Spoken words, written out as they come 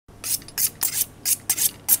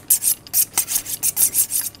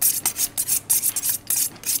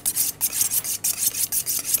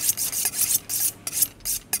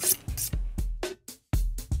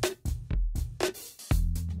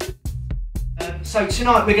So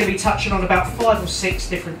tonight we're going to be touching on about 5 or 6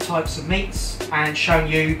 different types of meats and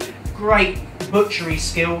showing you great butchery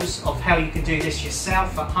skills of how you can do this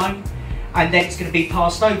yourself at home, and then it's going to be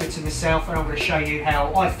passed over to myself and I'm going to show you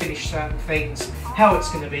how I finish certain things, how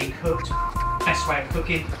it's going to be cooked, best way of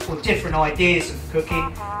cooking, or different ideas of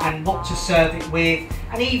cooking and what to serve it with,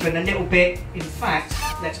 and even a little bit, in fact,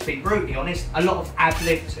 let's be brutally honest, a lot of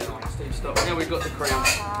ad-lib tonight. Steve, stop. Now we've got the crown.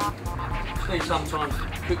 Steve sometimes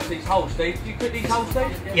cooks these whole, Steve. Do you cook these whole,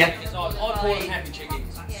 Steve? Yeah. I call them happy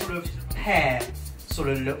chickens. Sort of pear sort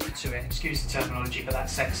of look to it, excuse the terminology, but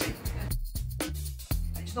that's sexy.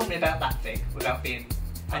 It's normally about that thick, without being,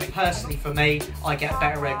 and personally for me, I get a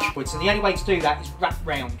better edge upwards, and the only way to do that is wrap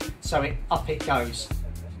round, so up it goes.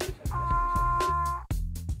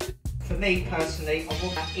 For me personally, I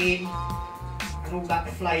want that in, and all that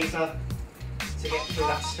flavour to get through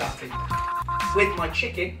that stuffing. With my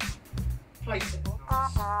chicken, place it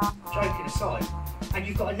nice, joking aside, and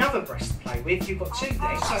you've got another breast to play with, you've got 2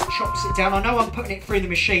 there, so it chops it down. I know I'm putting it through the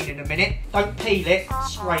machine in a minute, don't peel it,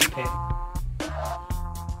 scrape it.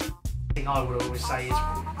 The thing I would always say is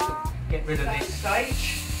get rid of this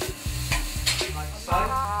stage, like so.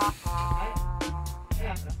 Okay.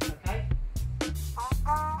 Yeah, okay.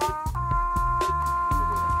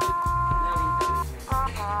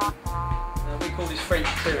 We call this French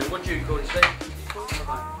curing. What do you call it, Steve?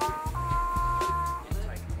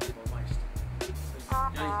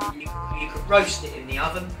 You could roast it in the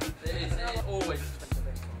oven. It's always the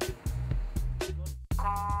best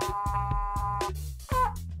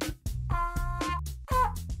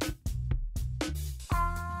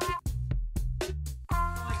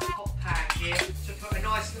Nice hot pan here to put a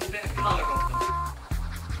nice little bit of colour on them.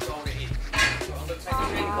 roll it in. So I'm going to take the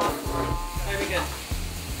Nicol. There we go.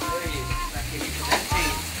 There he is. Back in.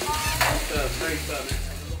 Firm, very firm.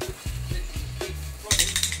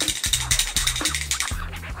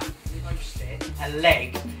 A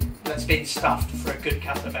leg that's been stuffed for a good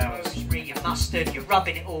couple of hours. Your mustard, you're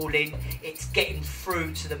rubbing it all in, it's getting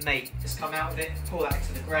through to the meat. Just come out of it, pour that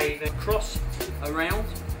into the gravy. Cross, around,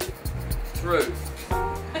 through.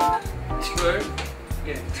 Through.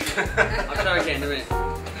 Yeah. I'll show again in a minute.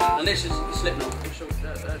 And this is the slip knot. What's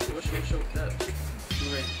your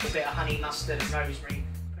A bit of honey mustard and rosemary.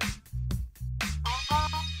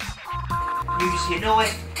 Use your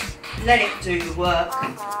knife, let it do the work,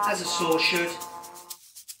 as a saw should.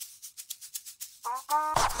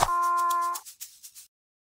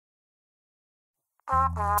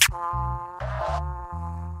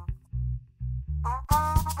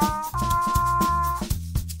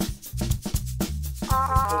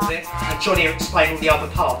 And Johnny will explain all the other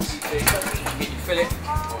parts. You get your fillet, and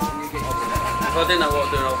you get your If I didn't know what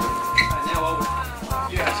to do, I would. Now I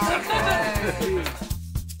would. Yes.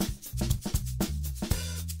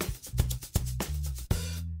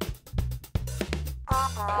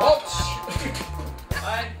 Whoops!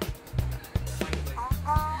 Hey.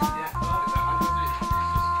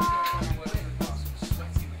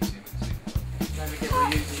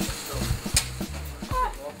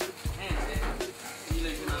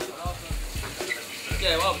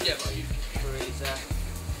 Yeah, well, you freeze that.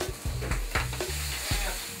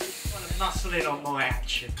 Want to muscle in on my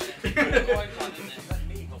action. Garlic.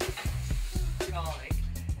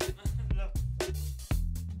 Look.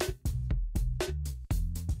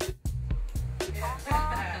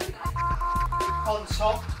 On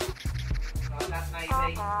top, like that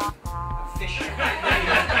maybe. A fish.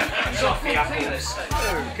 Coffee up here.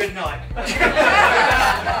 Good night.